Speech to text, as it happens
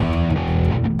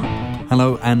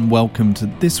Hello and welcome to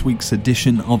this week's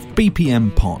edition of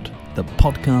BPM Pod, the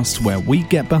podcast where we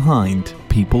get behind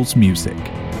people's music.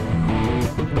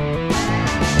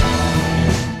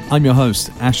 I'm your host,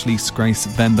 Ashley Grace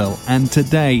Vendel, and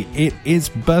today it is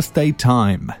birthday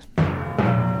time.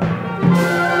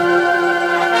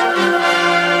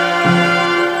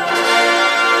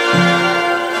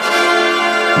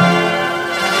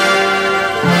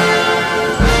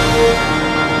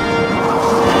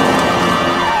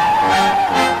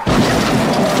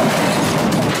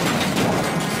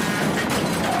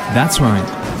 That's right,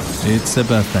 it's a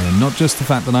birthday, and not just the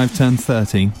fact that I've turned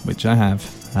 30, which I have,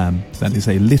 that is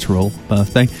a literal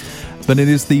birthday, but it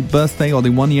is the birthday or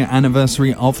the 1 year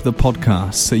anniversary of the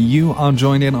podcast, so you are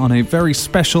joined in on a very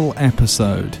special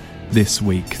episode this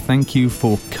week. Thank you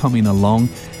for coming along,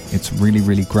 it's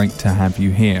really great to have you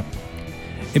here.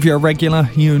 If you're a regular,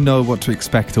 you know what to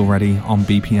expect already on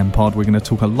BPM Pod. We're going to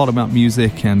talk a lot about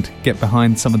music and get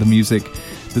behind some of the music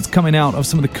that's coming out of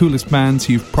some of the coolest bands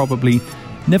you've probably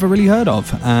never really heard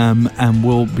of, and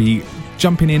we'll be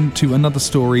jumping into another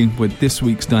story with this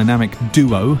week's dynamic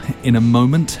duo in a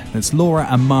moment. It's Laura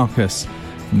and Marcus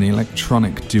from the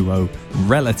electronic duo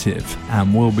Relative,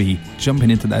 and we'll be jumping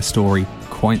into their story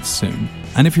quite soon.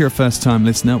 And if you're a first-time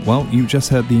listener, well, you just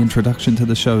heard the introduction to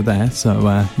the show there,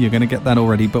 so you're going to get that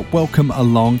already, but welcome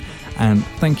along, and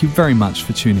thank you very much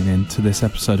for tuning in to this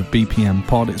episode of BPM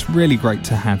Pod. It's really great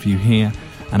to have you here.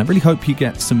 And I really hope you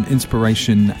get some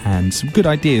inspiration and some good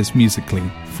ideas musically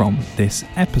from this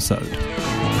episode.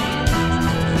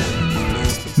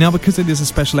 Now, because it is a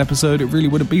special episode, it really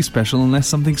wouldn't be special unless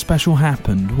something special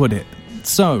happened, would it?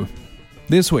 So,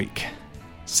 this week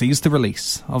sees the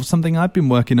release of something I've been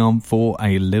working on for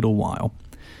a little while.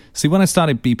 See, when I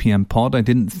started BPM Pod, I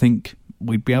didn't think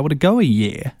we'd be able to go a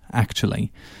year,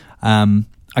 actually.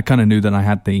 I kind of knew that I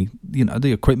had the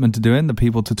equipment to do it and the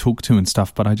people to talk to and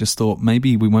stuff, but I just thought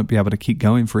maybe we won't be able to keep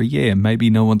going for a year. Maybe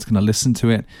no one's going to listen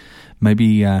to it.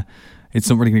 Maybe it's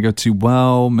not really going to go too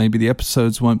well. Maybe the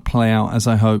episodes won't play out as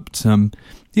I hoped. I'm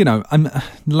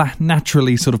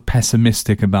naturally sort of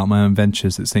pessimistic about my own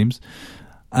ventures, it seems.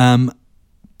 But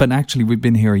actually, we've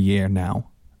been here a year now,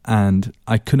 and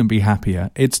I couldn't be happier.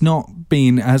 It's not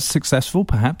been as successful,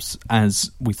 perhaps,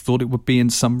 as we thought it would be in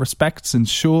some respects. And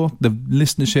sure, the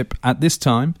listenership at this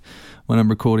time, when I'm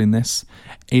recording this,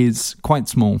 is quite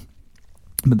small.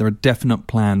 But there are definite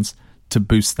plans to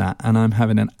boost that. And I'm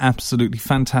having an absolutely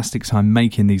fantastic time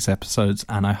making these episodes.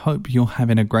 And I hope you're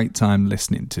having a great time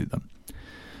listening to them.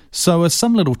 So as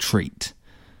some little treat,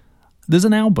 there's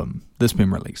an album that's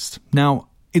been released. Now,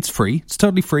 it's free. It's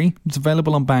totally free. It's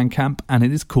available on Bandcamp, and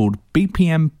it is called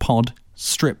BPM Pod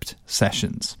Stripped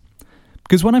Sessions.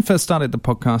 Because when I first started the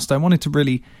podcast, I wanted to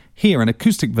really hear an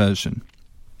acoustic version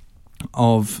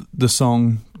of the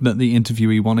song that the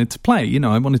interviewee wanted to play. You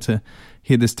know, I wanted to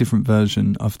hear this different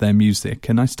version of their music,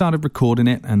 and I started recording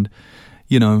it, and,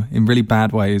 you know, in really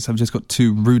bad ways. I've just got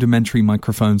two rudimentary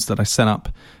microphones that I set up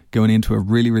going into a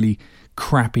really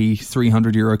crappy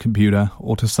 €300 computer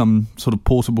or to some sort of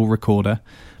portable recorder,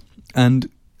 and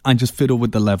I just fiddle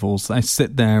with the levels. I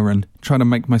sit there and try to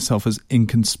make myself as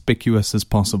inconspicuous as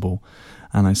possible,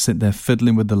 and I sit there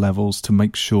fiddling with the levels to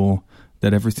make sure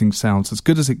that everything sounds as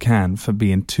good as it can for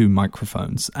being two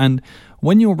microphones. And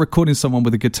when you're recording someone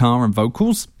with a guitar and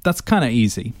vocals, that's kind of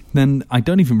easy. Then I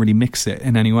don't even really mix it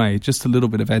in any way, just a little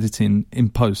bit of editing in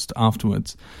post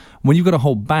afterwards. When you've got a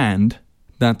whole band,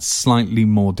 that's slightly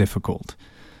more difficult.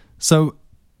 So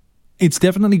it's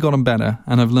definitely gotten better,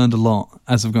 and I've learned a lot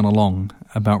as I've gone along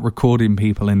about recording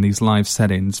people in these live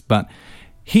settings. But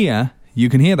here, you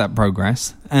can hear that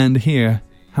progress, and hear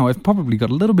how I've probably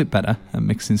got a little bit better at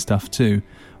mixing stuff too,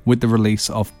 with the release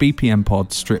of BPM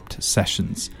Pod Stripped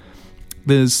Sessions.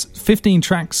 There's 15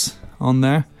 tracks on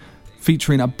there,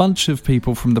 featuring a bunch of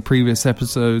people from the previous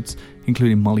episodes,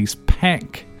 including Molly's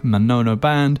Peck, Manono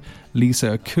Band,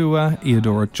 Lisa Akua,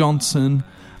 Eudora Johnson,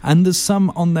 and there's some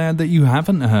on there that you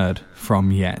haven't heard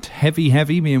from yet.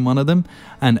 Heavy being one of them,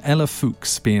 and Ella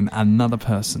Fuchs being another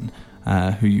person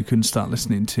who you can start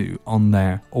listening to on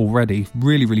there already.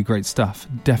 Really great stuff.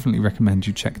 Definitely recommend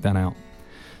you check that out.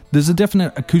 There's a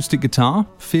definite acoustic guitar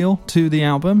feel to the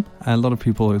album. A lot of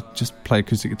people just play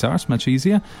acoustic guitar, it's much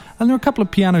easier. And there are a couple of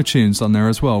piano tunes on there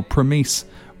as well. Promise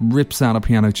rips out a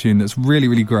piano tune that's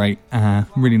really great.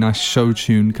 Really nice show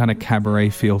tune, kind of cabaret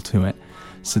feel to it.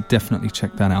 So definitely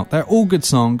check that out. They're all good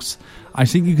songs. I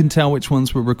think you can tell which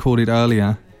ones were recorded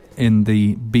earlier in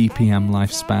the BPM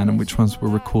lifespan and which ones were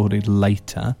recorded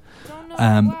later.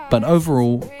 But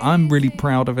overall, I'm really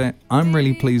proud of it. I'm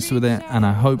really pleased with it, and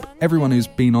I hope everyone who's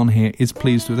been on here is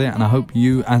pleased with it, and I hope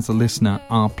you as a listener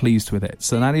are pleased with it.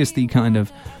 So that is the kind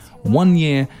of 1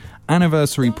 year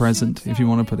anniversary present, if you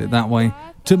want to put it that way,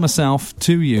 to myself,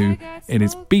 to you. It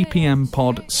is BPM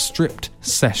Pod Stripped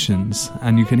Sessions,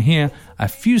 and you can hear a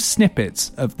few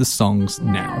snippets of the songs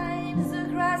now.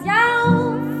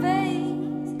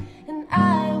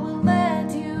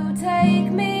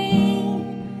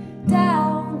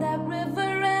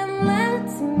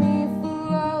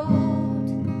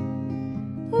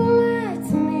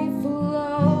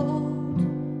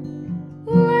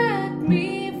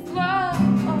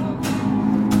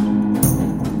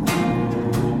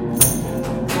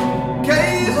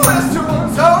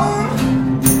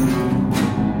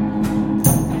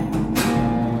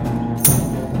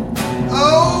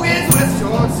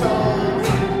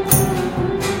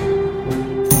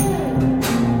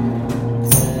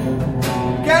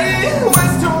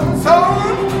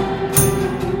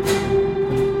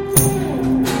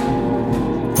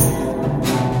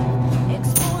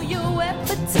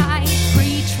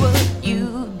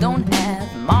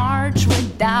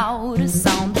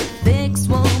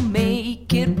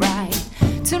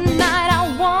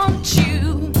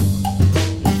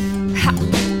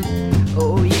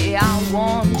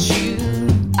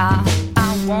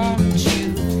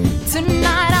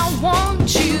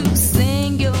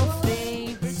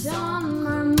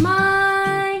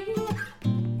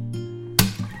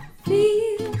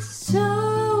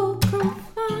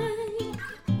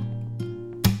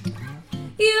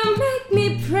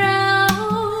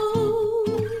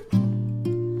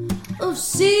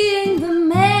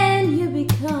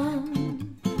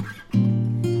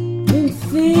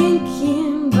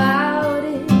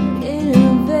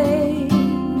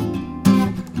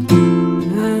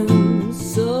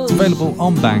 Available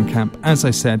on Bandcamp, as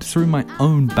I said, through my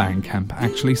own Bandcamp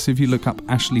actually, so if you look up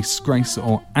Ashley Scrace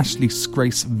or Ashley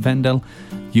Scrace Vendel,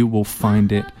 you will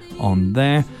find it on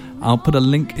there. I'll put a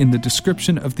link in the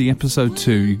description of the episode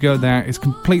too. You go there, it's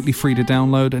completely free to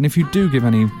download, and if you do give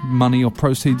any money or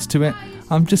proceeds to it,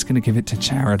 I'm just going to give it to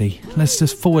charity. Let's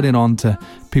just forward it on to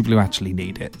people who actually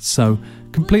need it. So,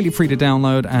 completely free to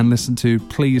download and listen to.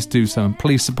 Please do so, and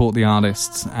please support the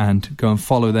artists and go and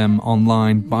follow them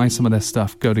online, buy some of their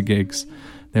stuff, go to gigs.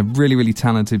 They're really, really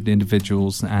talented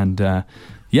individuals, and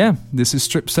yeah, this is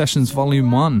Strip Sessions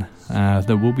Volume 1.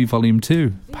 There will be Volume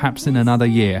 2, perhaps in another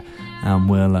year, and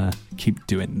we'll keep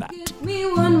doing that.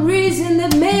 Me one reason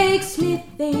that makes me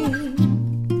think.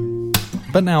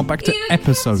 But now back to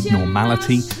episode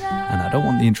normality, and I don't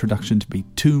want the introduction to be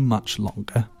too much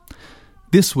longer.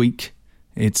 This week,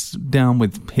 it's down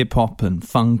with hip-hop and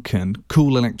funk and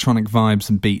cool electronic vibes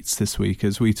and beats this week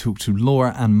as we talk to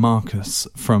Laura and Marcus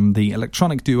from the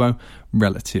electronic duo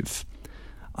Relative.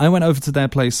 I went over to their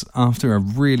place after a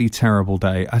really terrible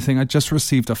day. I think I just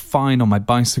received a fine on my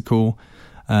bicycle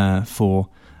for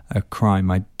a crime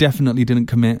I definitely didn't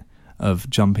commit of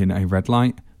jumping a red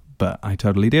light, but I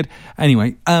totally did.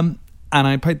 Anyway, and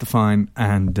I paid the fine,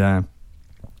 and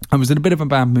I was in a bit of a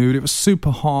bad mood. It was super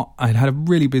hot. I'd had a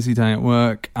really busy day at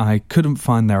work. I couldn't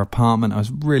find their apartment. I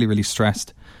was really, really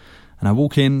stressed. And I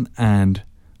walk in, and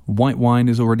white wine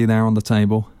is already there on the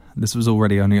table. This was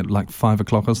already only at like 5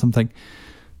 o'clock or something.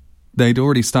 They'd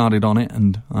already started on it,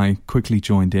 and I quickly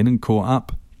joined in and caught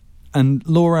up. And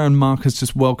Laura and Marcus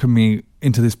just welcomed me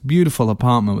into this beautiful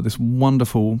apartment with this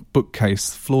wonderful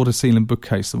bookcase, floor-to-ceiling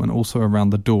bookcase that went also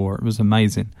around the door. It was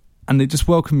amazing. And they just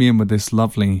welcomed me in with this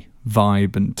lovely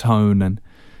vibe and tone and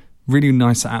really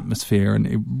nice atmosphere, and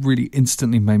it really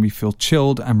instantly made me feel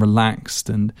chilled and relaxed.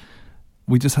 And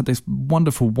we just had this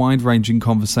wonderful, wide-ranging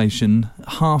conversation.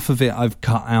 Half of it I've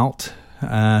cut out,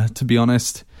 to be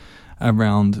honest,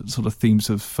 around sort of themes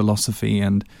of philosophy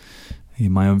and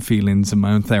my own feelings and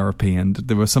my own therapy, and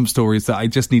there were some stories that I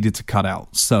just needed to cut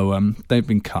out, so they've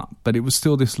been cut. But it was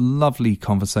still this lovely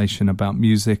conversation about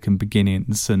music and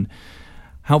beginnings and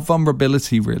how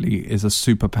vulnerability really is a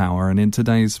superpower. And in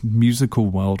today's musical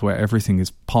world where everything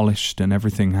is polished and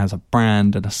everything has a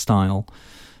brand and a style,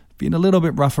 being a little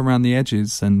bit rough around the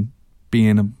edges and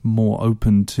being more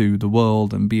open to the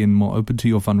world and being more open to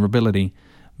your vulnerability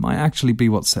might actually be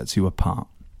what sets you apart.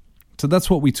 So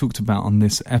that's what we talked about on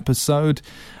this episode.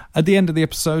 At the end of the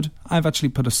episode, I've actually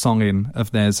put a song in of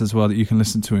theirs as well that you can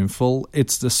listen to in full.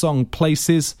 It's the song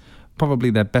Places, probably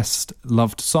their best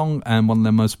loved song and one of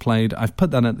their most played. I've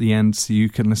put that at the end so you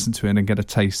can listen to it and get a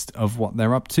taste of what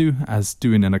they're up to, as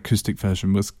doing an acoustic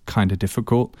version was kind of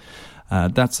difficult.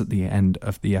 That's at the end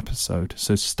of the episode,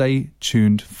 so stay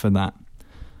tuned for that.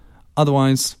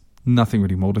 Otherwise, nothing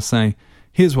really more to say.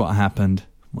 Here's what happened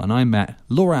when I met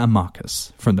Laura and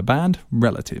Marcus from the band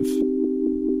Relative.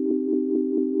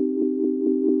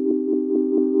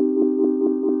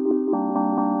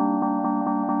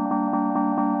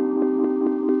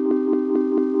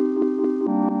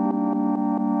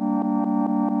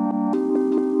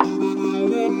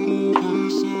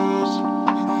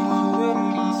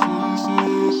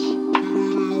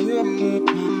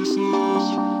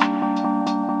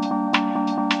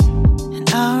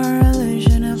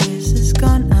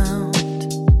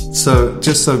 So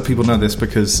just so people know this,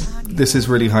 because this is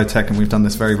really high tech and we've done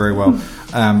this very, very well,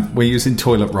 we're using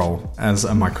toilet roll as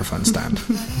a microphone stand.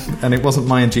 And it wasn't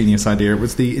my ingenious idea, it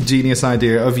was the ingenious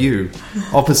idea of you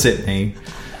opposite me,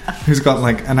 who's got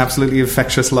like an absolutely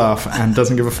infectious laugh and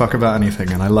doesn't give a fuck about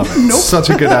anything, and I love it. Nope.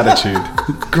 Such a good attitude.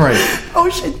 Great.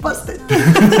 Oh shit, busted.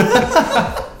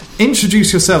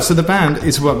 Introduce yourself. So the band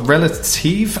is what,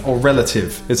 relative or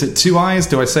relative? Is it two eyes?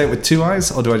 Do I say it with two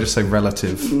eyes or do I just say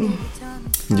relative?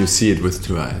 You see it with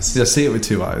two eyes. Yeah, see it with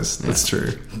two eyes. That's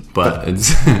true. But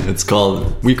it's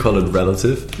called, we call it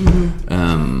relative.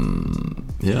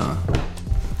 Yeah.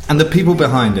 And the people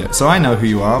behind it. So I know who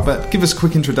you are, but give us a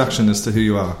quick introduction as to who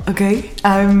you are. Okay,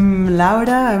 I'm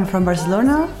Laura. I'm from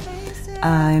Barcelona.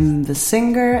 I'm the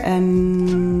singer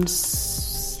and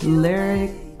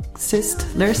lyricist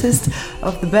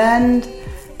of the band.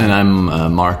 And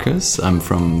I'm Marcus. I'm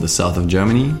from the south of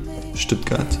Germany,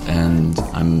 Stuttgart, and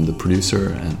I'm the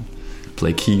producer and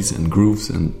play keys and grooves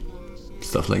and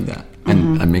stuff like that.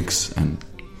 And I mix and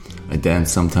I dance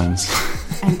sometimes.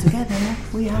 And together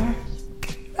we are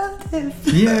relative.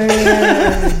 Yay!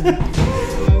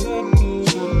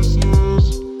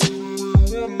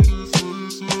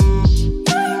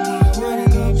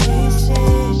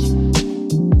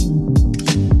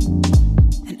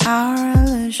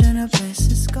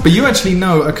 But you actually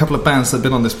know a couple of bands that have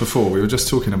been on this before. We were just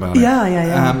talking about it.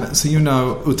 Yeah. So you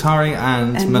know Utari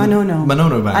and Manono.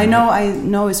 Manono band. I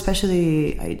know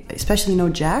especially know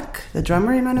Jack, the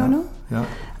drummer in Manono. Yeah.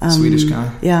 Swedish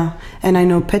guy. Yeah. And I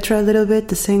know Petra a little bit,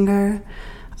 the singer.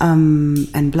 And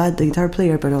Vlad, the guitar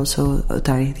player, but also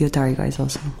Utari, the Utari guys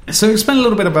also. So explain a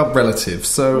little bit about Relative.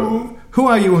 So who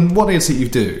are you and what is it you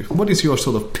do? What is your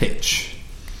sort of pitch?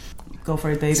 Go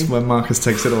for it, baby. It's when Marcus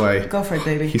takes it away. Go for it,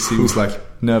 baby. He seems like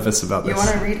nervous about this. You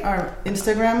want to read our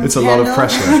Instagram? It's a lot of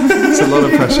pressure. It's a lot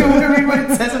of pressure. You want to read what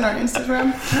it says on our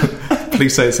Instagram?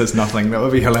 Please say it says nothing. That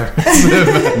would be hilarious.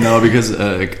 No, because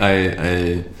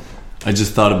I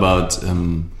just thought about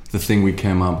the thing we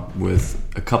came up with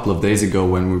a couple of days ago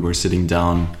when we were sitting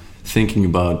down thinking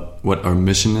about what our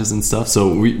mission is and stuff.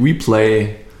 So we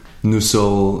play new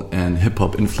soul and hip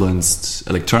hop influenced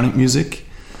electronic music.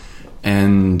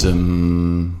 And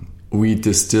we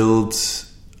distilled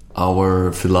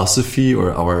our philosophy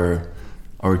or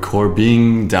our core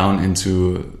being down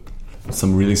into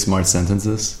some really smart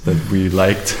sentences that we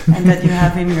liked. And that you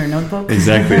have in your notebook.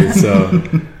 Exactly. So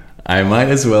I might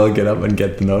as well get up and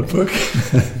get the notebook.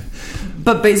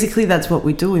 But basically that's what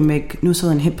we do. We make new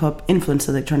soul and hip-hop influenced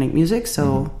electronic music.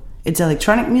 So it's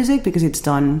electronic music because it's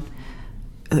done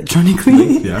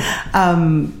electronically. Yeah.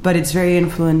 But it's very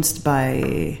influenced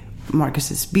by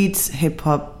Marcus's beats,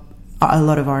 hip-hop, a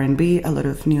lot of R&B, a lot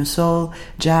of neo soul,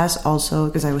 jazz also,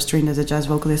 because I was trained as a jazz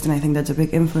vocalist and I think that's a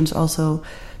big influence also.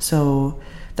 So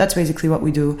that's basically what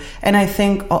we do. And I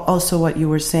think also what you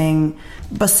were saying,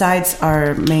 besides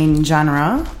our main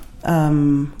genre,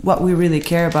 what we really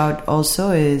care about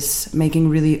also is making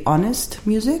really honest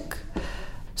music.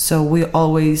 So we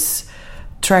always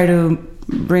try to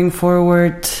bring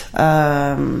forward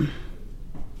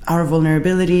our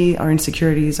vulnerability, our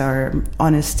insecurities, our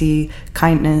honesty,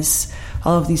 kindness,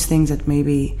 all of these things that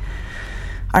maybe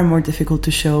are more difficult to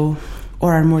show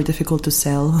or are more difficult to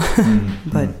sell.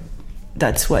 But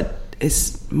that's what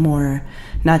is more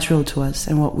natural to us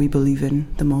and what we believe in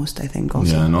the most, I think,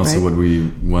 also. Yeah, and also right? what we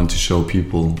want to show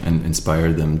people and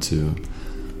inspire them to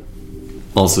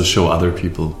also show other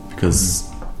people. Because,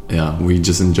 we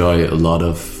just enjoy a lot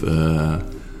of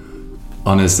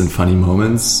honest and funny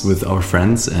moments with our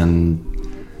friends, and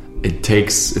it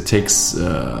takes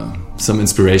some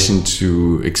inspiration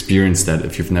to experience that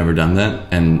if you've never done that.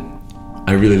 And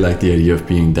I really like the idea of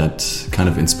being that kind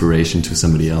of inspiration to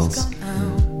somebody else.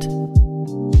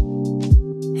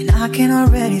 And I can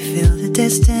already feel the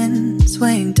distance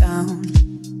weighing down.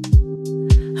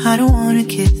 I don't want to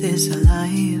keep this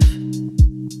alive,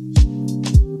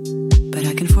 but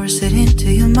I can force it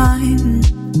into your mind.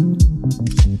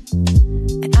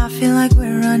 I feel like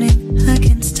we're running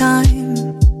against time.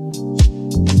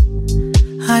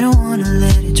 I don't wanna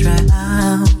let it dry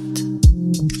out,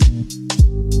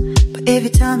 but if you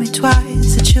tell me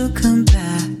twice that you'll come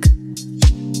back,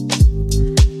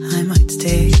 I might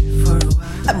stay for a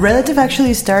while. Relative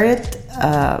actually started...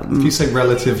 if you say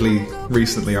relatively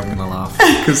recently, I'm gonna laugh.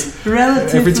 Because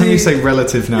every time you say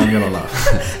relative now, I'm gonna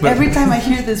laugh. Every time I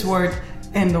hear this word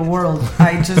in the world,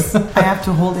 I have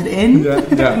to hold it in.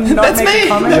 And not make a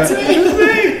comment. That's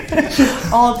me.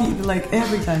 All people, like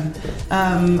every time.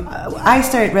 I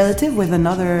started Relative with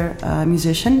another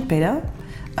musician, Peter,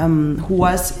 who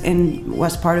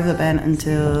was part of the band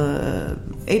until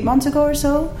 8 months ago or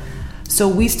so. So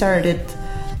we started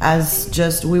as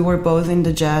just we were both in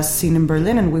the jazz scene in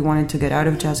Berlin, and we wanted to get out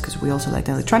of jazz because we also liked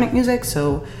electronic music.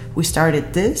 So we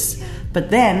started this. But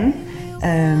then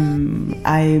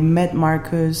I met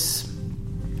Marcus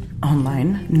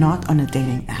online, not on a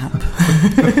dating app.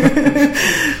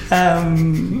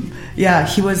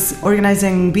 He was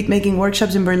organizing beat making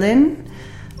workshops in Berlin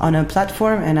on a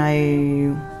platform, and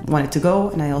I wanted to go,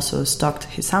 and I also stalked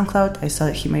his SoundCloud. I saw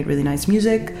that he made really nice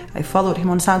music. I followed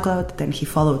him on SoundCloud, then he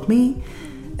followed me,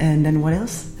 and then what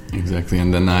else? Exactly,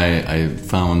 and then I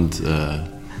found a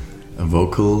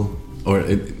vocal, or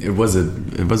it was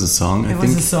a song. I think it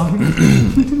was a song.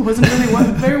 It wasn't really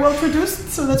very well produced,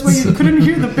 so that's why you couldn't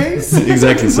hear the bass.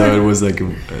 Exactly, so it was like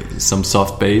some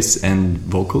soft bass and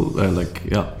vocal,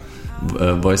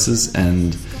 voices,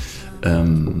 and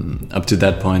up to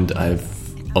that point I've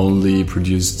only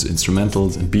produced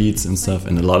instrumentals and beats and stuff,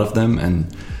 and a lot of them,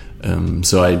 and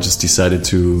so I just decided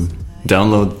to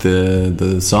download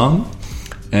the song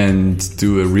and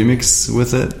do a remix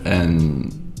with it,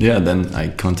 and then I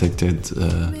contacted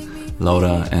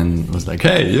Laura and was like,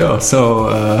 hey, yo, so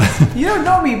you don't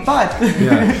know me, but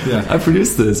I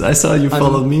produced this. I saw you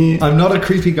followed me. I'm not a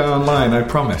creepy guy online, I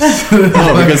promise.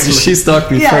 No, because she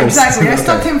stalked me first. Yeah, exactly. I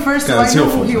stalked him first, so I knew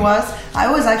who he was. I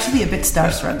was actually a bit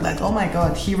starstruck, like, oh my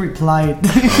god, he replied.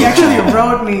 He actually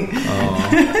wrote me.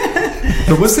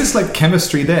 But was this like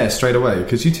chemistry there straight away?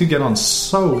 Because you two get on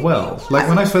so well. Like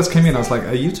when I first came in, I was like,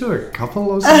 are you two a couple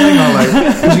or something? Or like,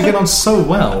 because you get on so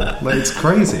well. Like, it's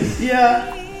crazy.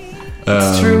 Yeah.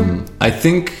 It's true. I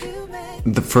think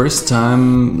the first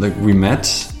time like we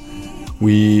met,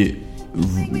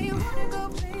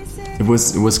 it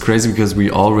was crazy because we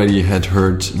already had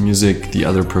heard music the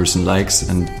other person likes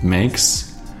and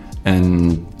makes,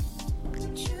 and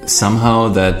somehow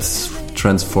that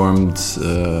transformed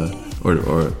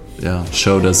or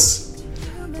showed us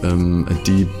a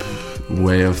deep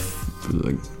way of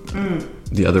like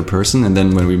the other person, and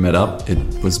then when we met up, it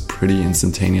was pretty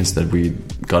instantaneous that we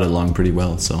got along pretty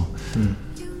well. So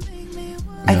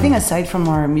I think aside from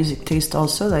our music taste,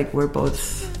 also like we're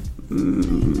both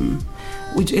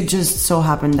it just so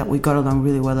happened that we got along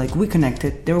really well. Like we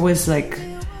connected, there was like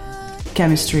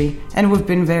chemistry, and we've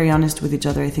been very honest with each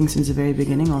other, I think, since the very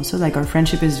beginning. Also, like our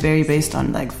friendship is very based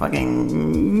on like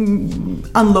fucking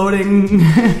unloading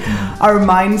our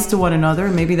minds to one another.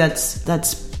 Maybe that's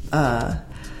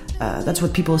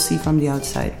what people see from the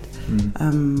outside.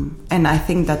 And I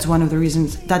think that's one of the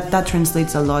reasons that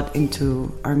translates a lot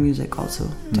into our music also,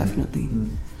 definitely.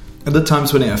 Are there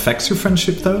times when it affects your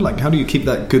friendship though? Like how do you keep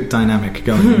that good dynamic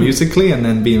going musically and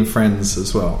then being friends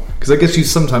as well? Because I guess you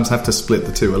sometimes have to split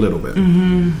the two a little bit.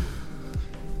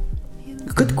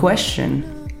 Good question.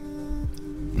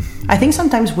 I think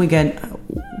sometimes we get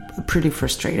pretty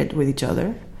frustrated with each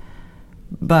other,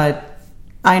 but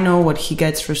I know what he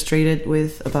gets frustrated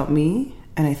with about me,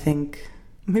 and I think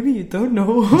maybe you don't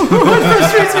know what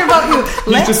frustrates me about you.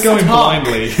 He's just going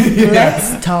blindly.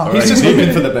 Let's talk. He's just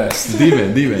hoping for the best.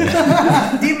 Dime. Dime.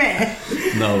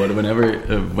 No, but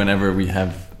whenever we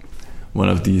have one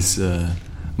of these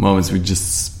moments, we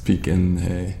just speak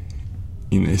in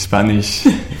Spanish,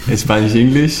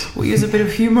 English. We use a bit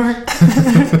of humor,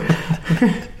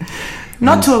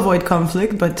 not to avoid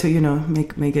conflict, but to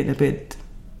make it a bit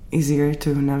easier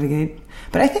to navigate.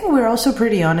 But I think we're also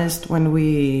pretty honest when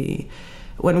we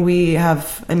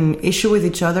have an issue with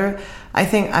each other. I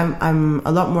think I'm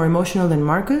a lot more emotional than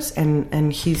Marcus,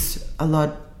 and he's a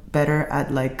lot better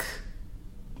at like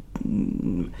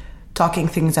talking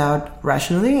things out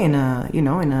rationally in a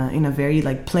very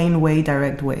like plain way,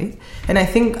 direct way. And I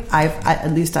think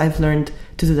I've learned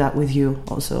to do that with you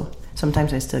also.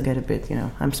 Sometimes I still get a bit,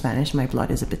 I'm Spanish, my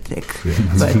blood is a bit thick.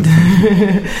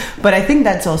 But I think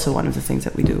that's also one of the things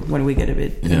that we do when we get a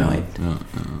bit annoyed.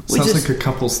 Sounds like a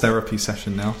couple's therapy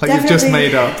session now. Like you've just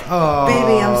made up. Oh,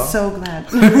 baby, I'm so glad.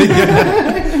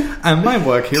 And my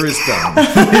work here is done.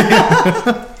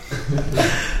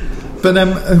 But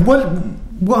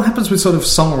what happens with sort of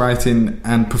songwriting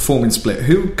and performing split?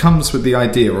 Who comes with the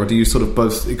idea, or do you sort of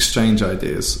both exchange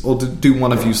ideas, or do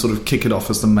one of you sort of kick it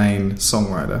off as the main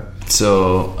songwriter?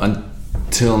 So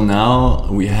until now,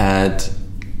 we had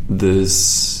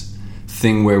this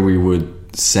thing where we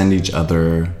would send each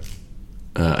other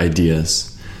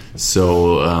ideas.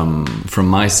 So from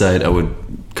my side, I would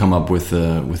come up with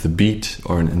a beat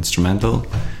or an instrumental.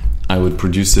 I would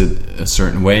produce it a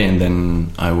certain way, and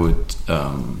then I would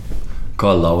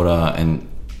call Laura and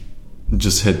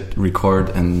just hit record,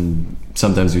 and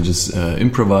sometimes we just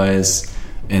improvise,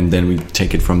 and then we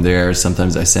take it from there.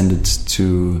 Sometimes I send it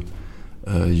to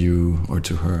you or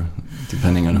to her,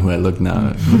 depending on who I look at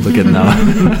now.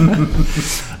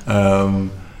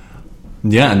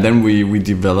 Yeah, and then we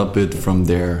develop it from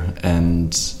there.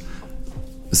 And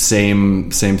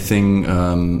same thing.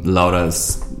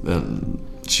 Laura's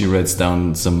she writes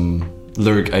down some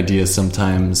lyric ideas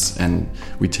sometimes, and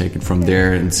we take it from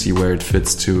there and see where it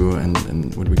fits to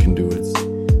and what we can do with.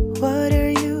 What are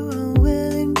you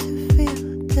unwilling to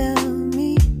feel? Tell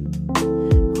me,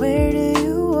 where do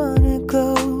you wanna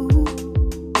go?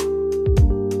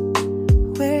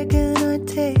 Where can I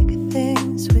take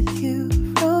things with you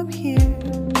from here?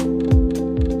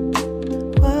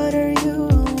 What are you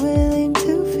unwilling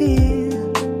to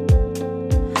feel?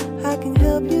 I can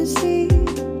help you see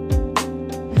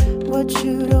what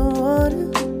you don't wanna,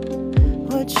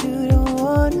 what you don't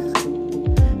wanna,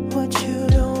 what you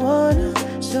don't wanna,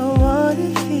 don't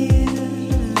wanna feel.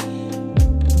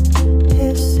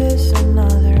 Is this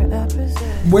another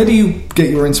episode? Where do you get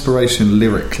your inspiration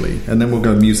lyrically? And then we'll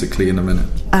go musically in a minute.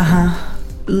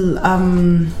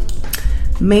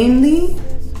 Mainly,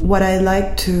 what I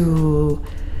like to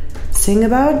sing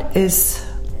about is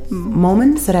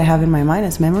moments that I have in my mind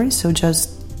as memories. So just,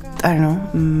 I don't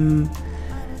know,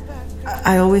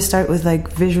 I always start with like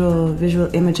visual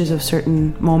images of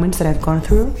certain moments that I've gone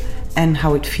through and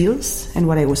how it feels and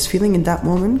what I was feeling in that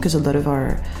moment, because a lot of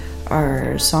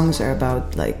our songs are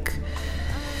about like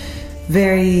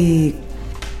very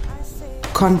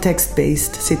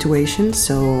context-based situations.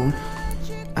 So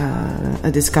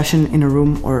a discussion in a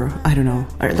room, or I don't know,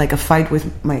 or like a fight with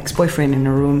my ex-boyfriend in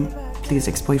a room. Please,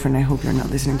 ex-boyfriend, I hope you're not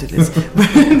listening to this.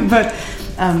 but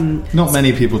Not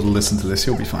many people to listen to this.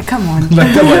 You'll be fine. Come on.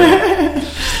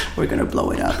 We're going to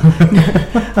blow it up.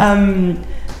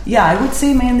 Yeah, I would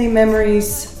say mainly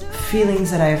memories,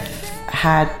 feelings that I've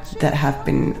had that have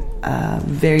been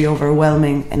very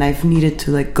overwhelming and I've needed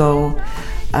to let go.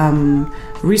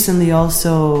 Recently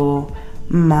also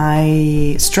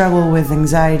my struggle with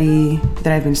anxiety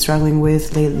that I've been struggling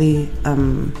with lately,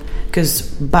 because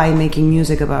by making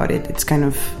music about it, it's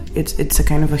a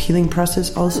kind of a healing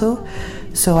process also.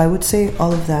 So I would say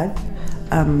all of that.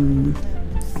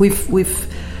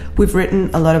 We've written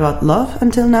a lot about love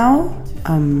until now.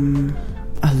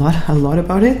 A lot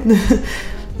about it,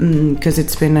 because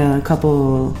it's been a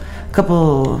couple.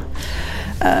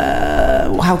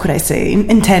 How could I say,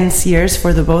 intense years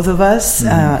for the both of us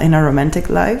in our romantic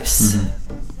lives.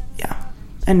 Yeah,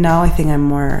 and now I think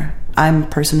I'm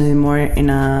personally more in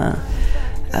a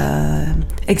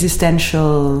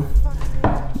existential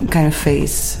kind of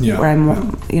phase where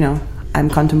I'm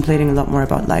contemplating a lot more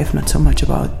about life, not so much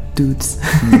about dudes.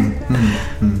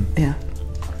 Yeah.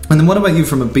 And then what about you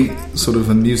from a beat, sort of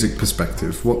a music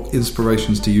perspective? What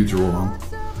inspirations do you draw on?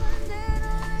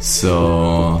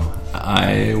 So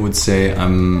I would say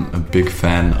I'm a big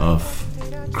fan of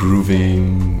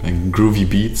groovy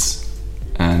beats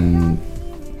and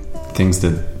things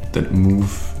that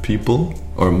move people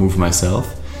or move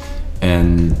myself,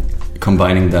 and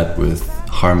combining that with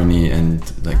harmony and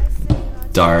like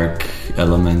dark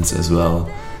elements as well.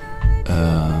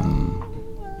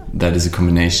 That is a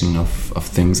combination of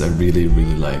things I really,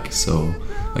 really like. So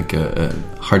like a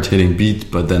hard-hitting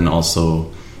beat, but then also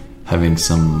having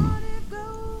some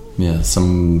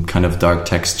kind of dark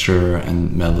texture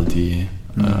and melody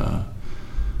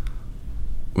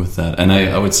with that. And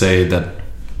I would say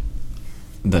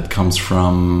that comes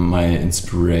from my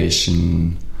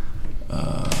inspiration.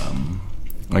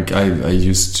 Like I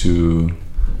used to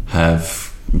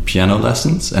have piano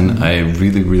lessons, and I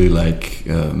really, really like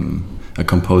a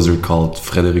composer called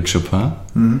Frédéric Chopin,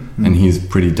 and he's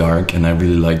pretty dark, and I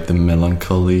really like the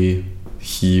melancholy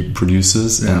he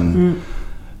produces, and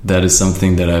that is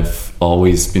something that I've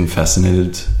always been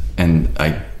fascinated, and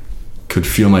I could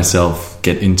feel myself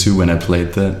get into when I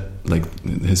played that, like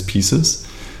his pieces,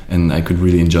 and I could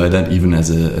really enjoy that even as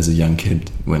a young kid,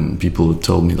 when people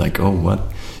told me like, oh, what,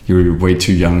 you're way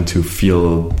too young to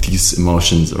feel these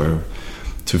emotions or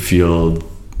to feel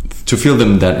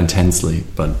them that intensely.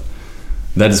 But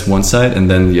that is one side, and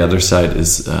then the other side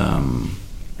is a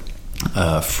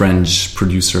French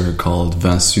producer called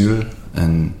Vinsur,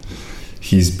 and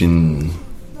he's been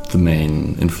the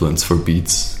main influence for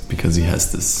beats because he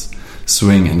has this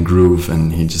swing and groove,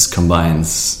 and he just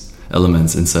combines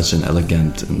elements in such an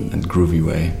elegant and groovy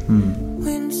way.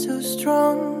 Wind so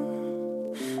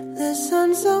strong, the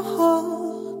sun so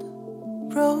hot,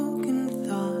 broken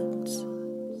thoughts.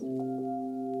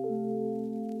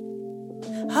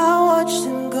 I watch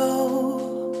them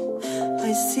go,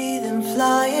 I see them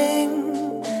flying,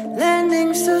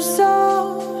 landing so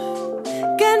soft,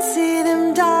 can't see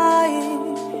them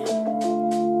dying.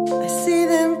 I see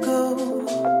them go,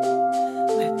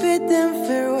 I bid them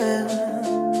farewell,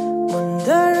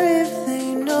 wonder if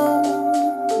they know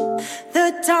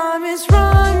the time is right.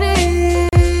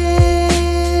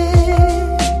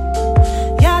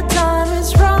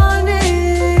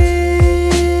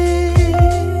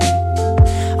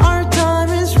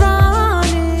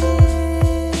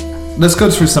 let's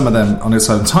go through some of them on its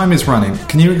own. Time is Running.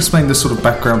 Can you explain the sort of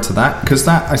background to that? Because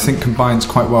that, I think, combines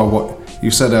quite well what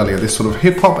you said earlier. This sort of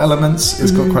hip-hop elements.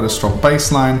 It's got quite a strong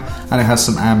bass line, and it has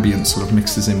some ambient sort of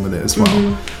mixes in with it as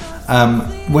well.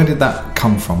 Where did that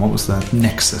come from? What was the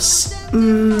nexus?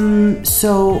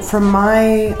 So from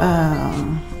my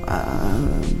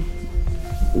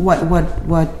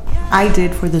what I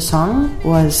did for the song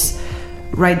was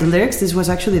write the lyrics. This was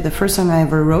actually the first song I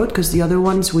ever wrote, because the other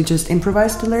ones we just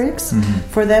improvised the lyrics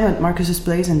for them at Marcus's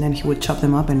place, and then he would chop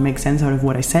them up and make sense out of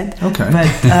what I said. Okay.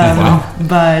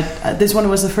 But this one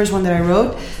was the first one that I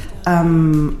wrote.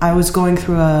 I was going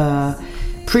through a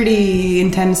pretty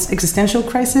intense existential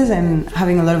crisis and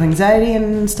having a lot of anxiety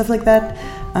and stuff like that.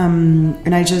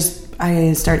 And I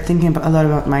started thinking a lot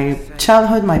about my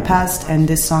childhood, my past, and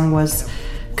this song was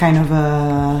kind of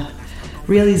a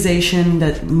realization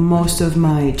that most of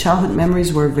my childhood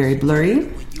memories were very blurry,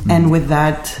 and with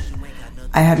that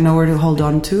I had nowhere to hold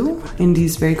on to in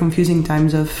these very confusing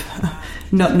times of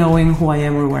not knowing who I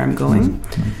am or where I'm going.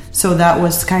 So that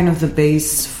was kind of the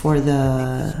base for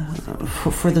the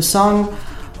song.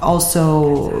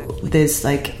 Also, this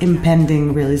like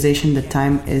impending realization that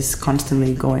time is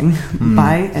constantly going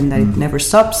by, and that it never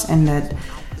stops, and that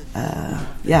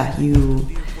you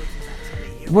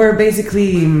were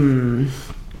basically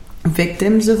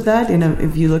victims of that.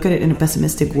 If you look at it in a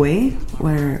pessimistic way,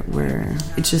 where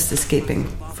it's just escaping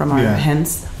from our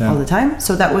hands all the time.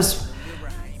 So that was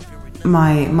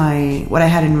my what I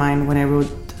had in mind when I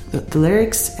wrote the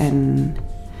lyrics, and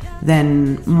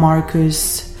then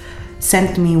Marcus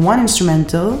sent me one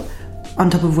instrumental on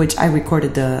top of which I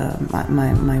recorded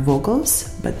my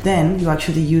vocals, but then you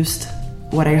actually used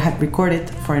what I had recorded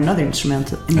for another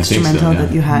instrumental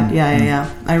that you had.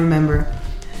 I remember.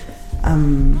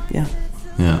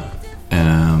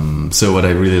 So what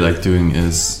I really like doing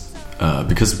is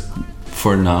because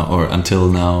for now, or until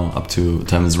now, up to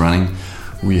Time is Running,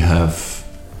 we have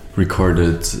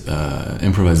recorded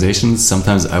improvisations.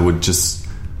 Sometimes I would just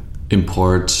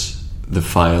import the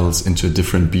files into a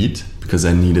different beat because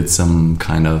I needed some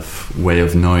kind of way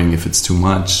of knowing if it's too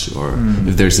much or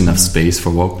if there's enough space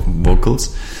for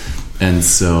vocals. And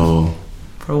so...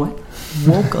 For what?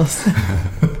 Vocals.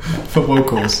 For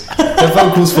vocals. They're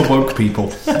vocals for woke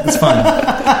people. It's fine.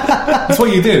 That's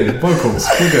what you do. Vocals.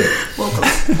 We're good.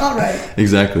 Vocals. All right.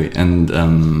 Exactly. And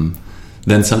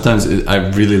then sometimes I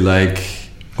really like,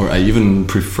 or I even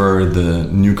prefer the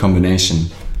new combination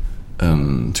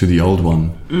to the old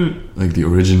one, like the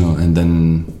original. And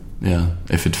then,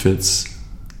 if it fits,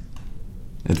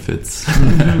 it fits.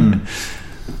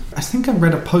 I think I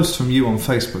read a post from you on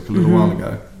Facebook a little while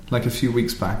ago, like a few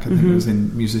weeks back. I think it was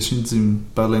in Musicians in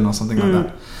Berlin or something like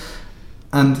that.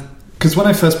 And because when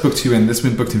I first booked you in, this has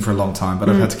been booked in for a long time, but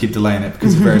I've had to keep delaying it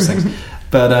because of various things.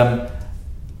 But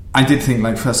I did think,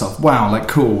 like, first off, wow, like,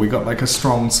 cool, we got like a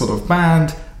strong sort of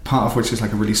band, part of which is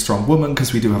like a really strong woman,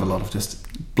 because we do have a lot of just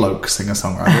bloke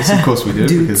singer-songwriters. Of course we do,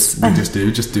 because we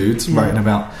just dudes writing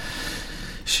about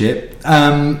shit,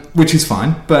 which is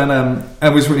fine. But I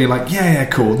was really like,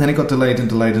 cool. And then it got delayed,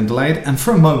 and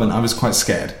for a moment I was quite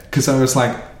scared, because I was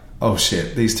like, oh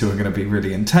shit, these two are going to be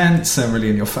really intense and really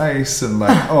in your face, and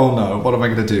like, oh no, what am I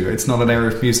going to do? It's not an area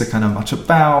of music I know much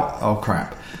about. Oh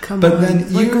crap. But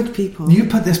then we're good people. You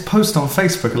put this post on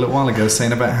Facebook a little while ago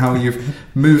saying about how you've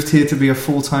moved here to be a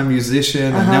full-time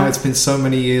musician, and now it's been so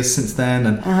many years since then,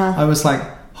 and I was like,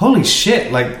 holy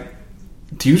shit, like,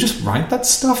 do you just write that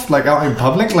stuff like out in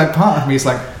public? Like, part of me is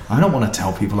like, I don't want to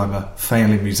tell people I'm a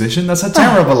failing musician. That's a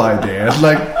terrible idea.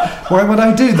 Like, why would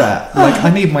I do that? Like,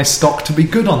 I need my stock to be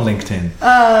good on LinkedIn.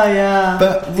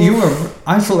 But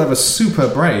I thought that was super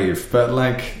brave, but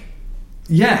like,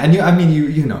 yeah, and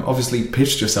you know, obviously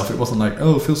pitched yourself. It wasn't like,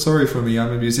 oh, feel sorry for me,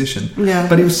 I'm a musician. Yeah.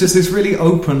 But it was just this really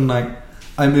open, like,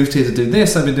 I moved here to do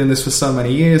this, I've been doing this for so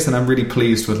many years, and I'm really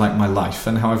pleased with like my life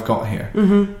and how I've got here.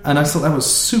 And I thought that was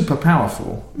super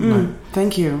powerful. Like,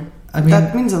 thank you. I mean,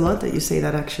 that means a lot that you say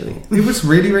that, actually. It was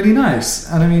really, really nice.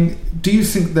 And I mean, do you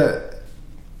think that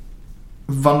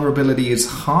vulnerability is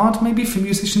hard maybe for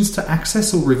musicians to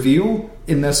access or reveal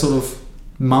in their sort of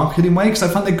marketing way? Because I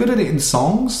find they're good at it in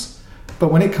songs,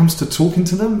 but when it comes to talking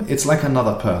to them, it's like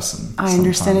another person. I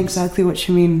understand exactly what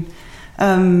you mean.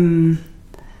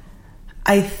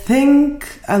 I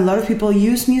think a lot of people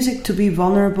use music to be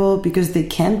vulnerable because they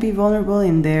can't be vulnerable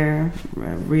in their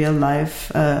real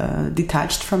life,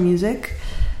 detached from music.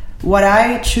 What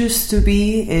I choose to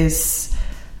be is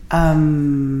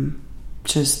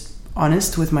just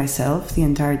honest with myself the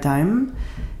entire time.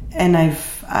 And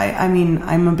I mean,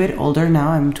 I'm a bit older now.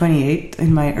 I'm 28.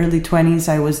 In my early 20s,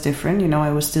 I was different. You know,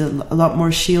 I was still a lot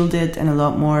more shielded and a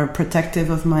lot more protective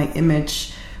of my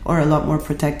image or a lot more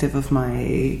protective of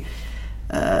my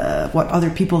what other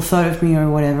people thought of me or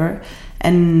whatever.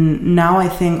 And now I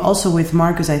think also with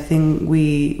Marcus, I think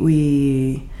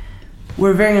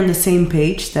we're very on the same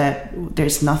page that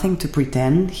there's nothing to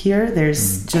pretend here.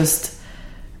 There's just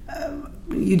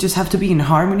you just have to be in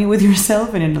harmony with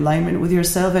yourself and in alignment with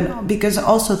yourself, and because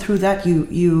also through that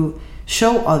you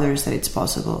show others that it's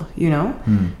possible, you know.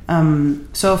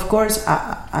 So of course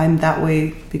I'm that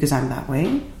way because I'm that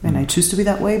way and I choose to be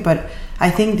that way, but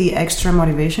I think the extra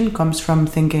motivation comes from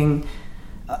thinking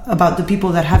about the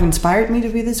people that have inspired me to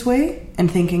be this way,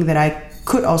 and thinking that I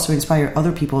could also inspire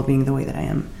other people being the way that I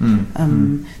am.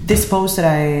 This post that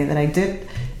I did,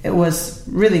 it was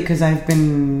really because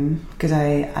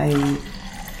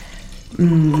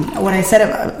what I said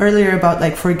earlier about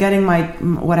like forgetting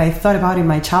what I thought about in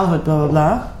my childhood, blah blah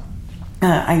blah.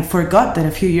 I forgot that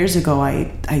a few years ago I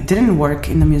didn't work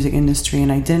in the music industry,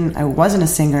 and I wasn't a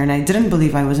singer, and I didn't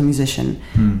believe I was a musician.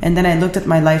 And then I looked at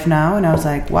my life now, and I was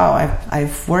like, wow,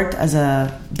 I've worked as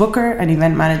a booker and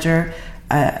event manager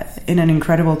in an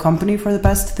incredible company for the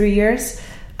past 3 years.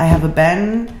 I have a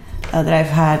band that I've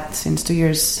had since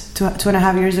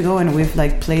 2.5 years ago, and we've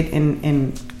like played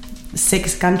in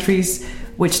 6 countries,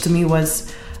 which to me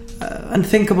was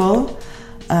unthinkable.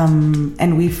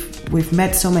 And we've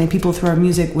met so many people through our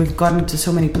music. We've gotten to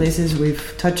so many places.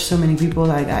 We've touched so many people.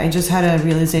 Like I just had a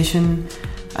realization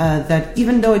that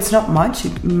even though it's not much,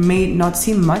 it may not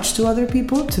seem much to other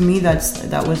people. To me,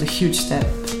 that was a huge step.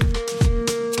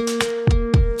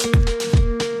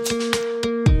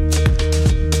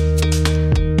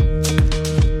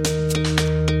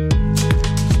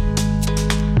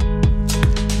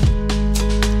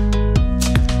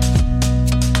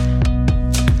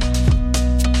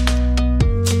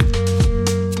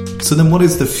 So then what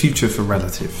is the future for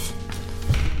Relative?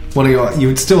 What are you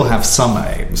would still have some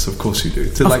aims, of course you do.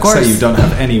 To like say you don't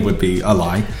have any would be a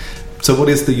lie. So what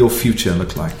is your future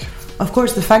look like? Of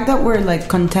course, the fact that we're like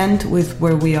content with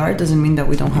where we are doesn't mean that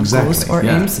we don't have goals or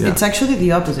aims. Yeah. It's actually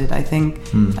the opposite. I think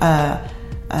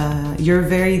you're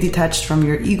very detached from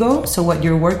your ego, so what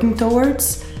you're working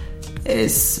towards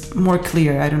is more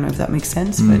clear. I don't know if that makes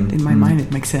sense, but in my mind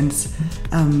it makes sense.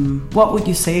 What would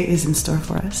you say is in store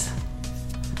for us?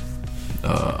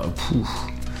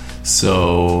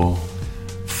 So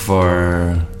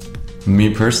for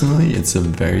me personally, it's a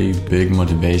very big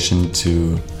motivation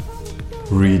to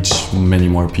reach many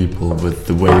more people with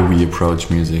the way we approach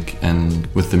music and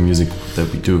with the music that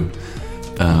we do.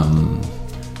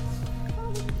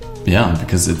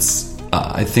 Because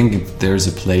I think there's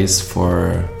a place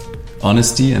for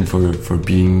honesty and for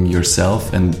being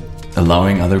yourself and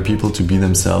allowing other people to be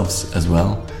themselves as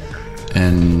well.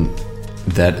 And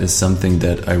that is something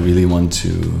that I really want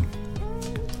to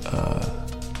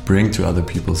bring to other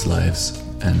people's lives,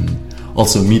 and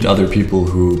also meet other people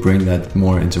who bring that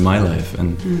more into my life.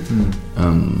 And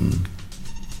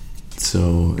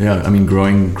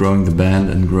growing the band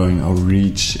and growing our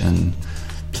reach and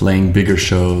playing bigger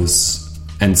shows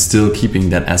and still keeping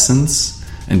that essence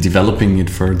and developing it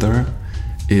further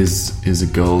is a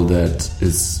goal that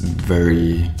is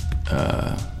very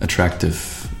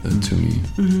attractive to me.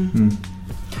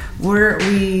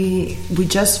 We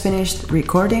just finished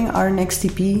recording our next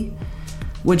EP,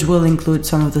 which will include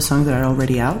some of the songs that are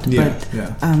already out.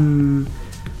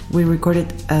 We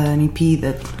recorded an EP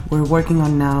that we're working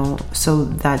on now, so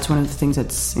that's one of the things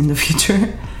that's in the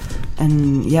future.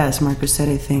 And yeah, as Marcus said,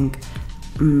 I think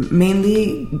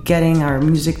mainly getting our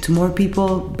music to more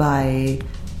people by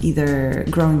either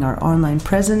growing our online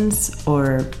presence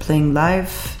or playing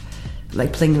live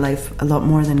a lot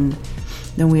more than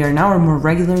we are now, or more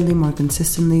regularly, more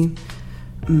consistently.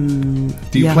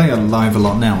 Do you play live a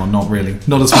lot now, or not really?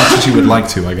 Not as much as you would like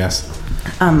to, I guess.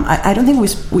 I don't think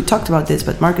we talked about this,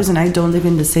 but Marcus and I don't live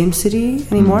in the same city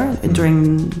anymore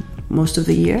during most of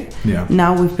the year. Yeah.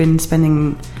 Now we've been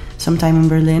spending some time in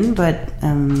Berlin, but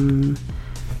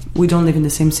we don't live in the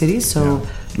same city. So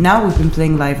now we've been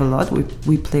playing live a lot.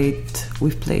 We've played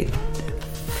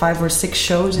 5 or 6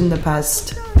 shows in the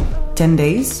past 10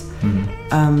 days.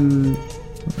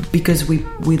 Because we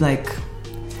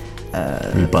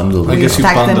bundle. I guess you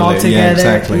stack bundle them all it. together. Yeah,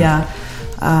 exactly. Yeah.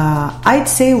 I'd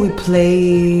say we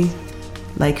play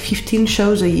like 15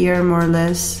 shows a year, more or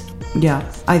less. Yeah.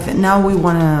 Now we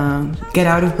want to get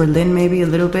out of Berlin maybe a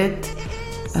little bit.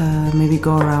 Maybe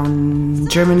go around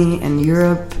Germany and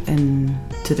Europe. And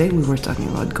today we were talking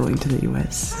about going to the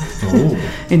US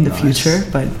in the future,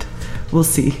 but we'll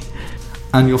see.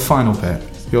 And your final bit.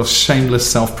 Your shameless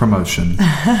self-promotion.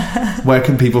 Where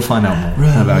can people find out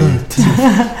more about you?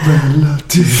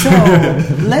 So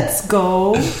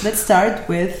let's start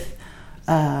with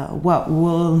what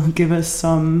will give us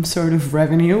some sort of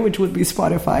revenue, which would be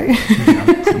Spotify.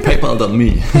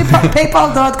 PayPal.me.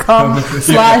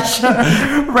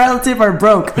 PayPal.com/relative are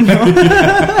broke. No.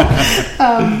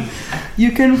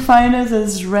 You can find us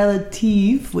as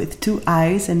Relative with 2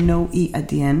 I's and no E at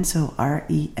the end, so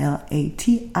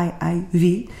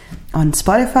RELATIIV on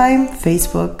Spotify,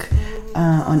 Facebook,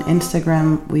 on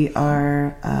Instagram. We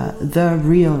are The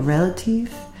Real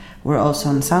Relative. We're also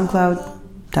on SoundCloud,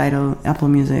 Tidal, Apple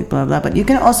Music, blah blah. But you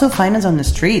can also find us on the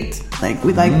street. Like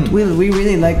we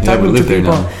really like talking to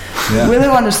people. Yeah. We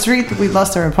live on the street. We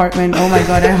lost our apartment. Oh my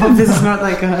god! I hope this is not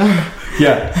like a.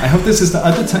 Yeah, I hope this is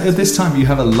at this time you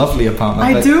have a lovely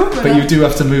apartment. I do, but you do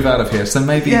have to move out of here. So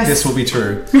maybe this will be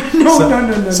true. No.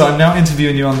 So I'm now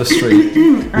interviewing you on the street.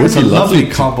 It's a lovely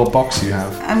cardboard box you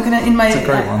have. I'm gonna in my. It's a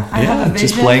great one. I have a vision.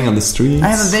 Just playing on the streets. I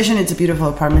have a vision. It's a beautiful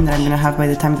apartment that I'm gonna have by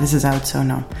the time this is out. So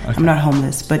no, okay. I'm not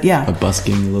homeless. But yeah,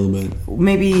 busking a little bit.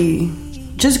 Maybe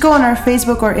just go on our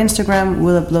Facebook or Instagram.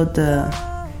 We'll upload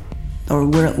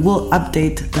we'll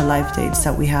update the live dates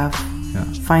that we have. Yeah.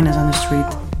 Find us on the street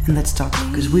and let's talk,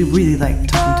 because we really like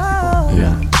talking to people.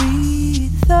 Yeah.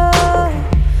 Breathe out,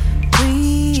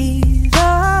 breathe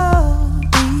out,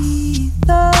 breathe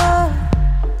out.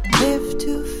 Live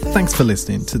to faith. Thanks for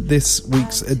listening to this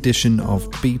week's edition of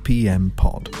BPM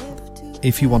Pod.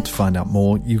 If you want to find out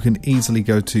more, you can easily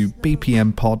go to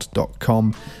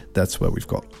bpmpod.com. That's where we've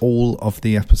got all of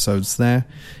the episodes there.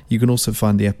 You can also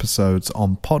find the episodes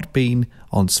on Podbean,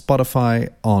 on Spotify,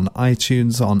 on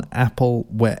iTunes, on Apple,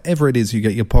 wherever it is you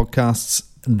get your podcasts,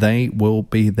 they will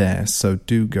be there. So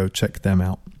do go check them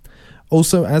out.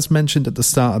 Also, as mentioned at the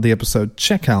start of the episode,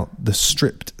 check out the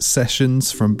stripped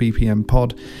sessions from BPM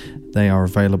Pod. They are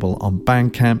available on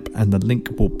Bandcamp and the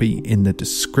link will be in the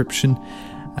description.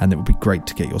 And it would be great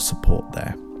to get your support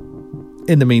there.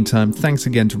 In the meantime, thanks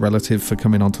again to Relative for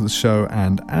coming onto the show,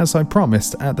 and as I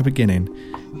promised at the beginning,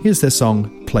 here's their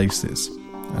song Places.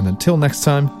 And until next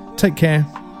time, take care,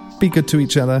 be good to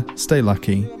each other, stay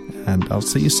lucky, and I'll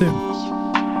see you soon.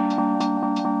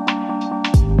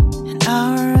 And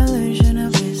our illusion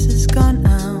of this has gone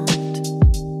out,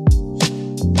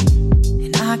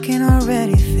 and I can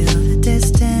already feel the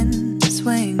distance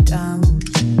weighing down.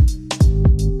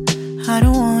 I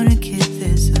don't wanna keep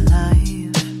this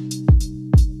alive,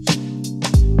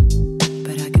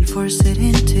 but I can force it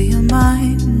into your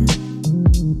mind.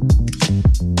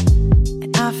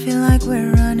 And I feel like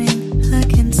we're running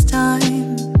against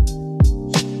time.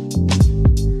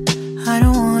 I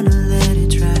don't wanna let it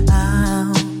dry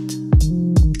out,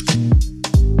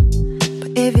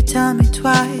 but if you tell me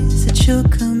twice that you'll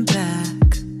come back,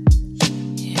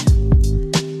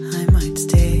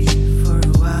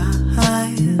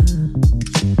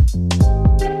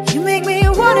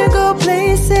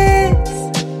 places.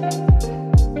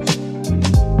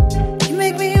 You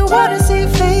make me wanna see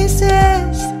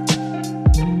faces.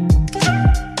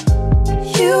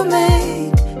 You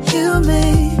make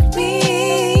me.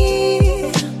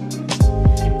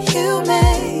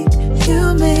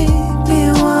 You make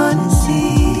me wanna see.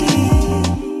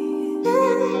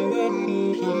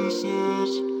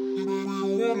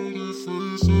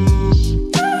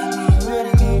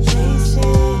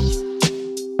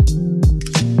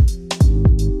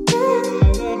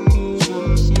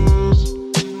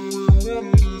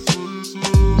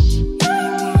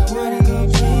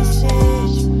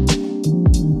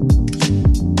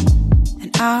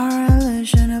 Our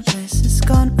illusion of bliss has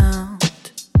gone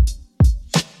out,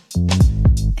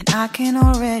 and I can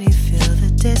already feel the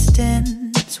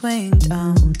distance weighing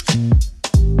down.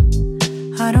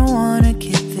 I don't wanna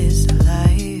keep this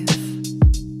alive,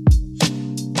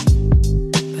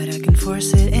 but I can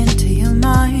force it into your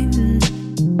mind.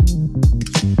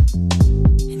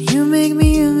 And you make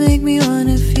me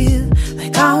wanna feel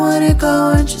like I wanna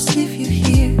go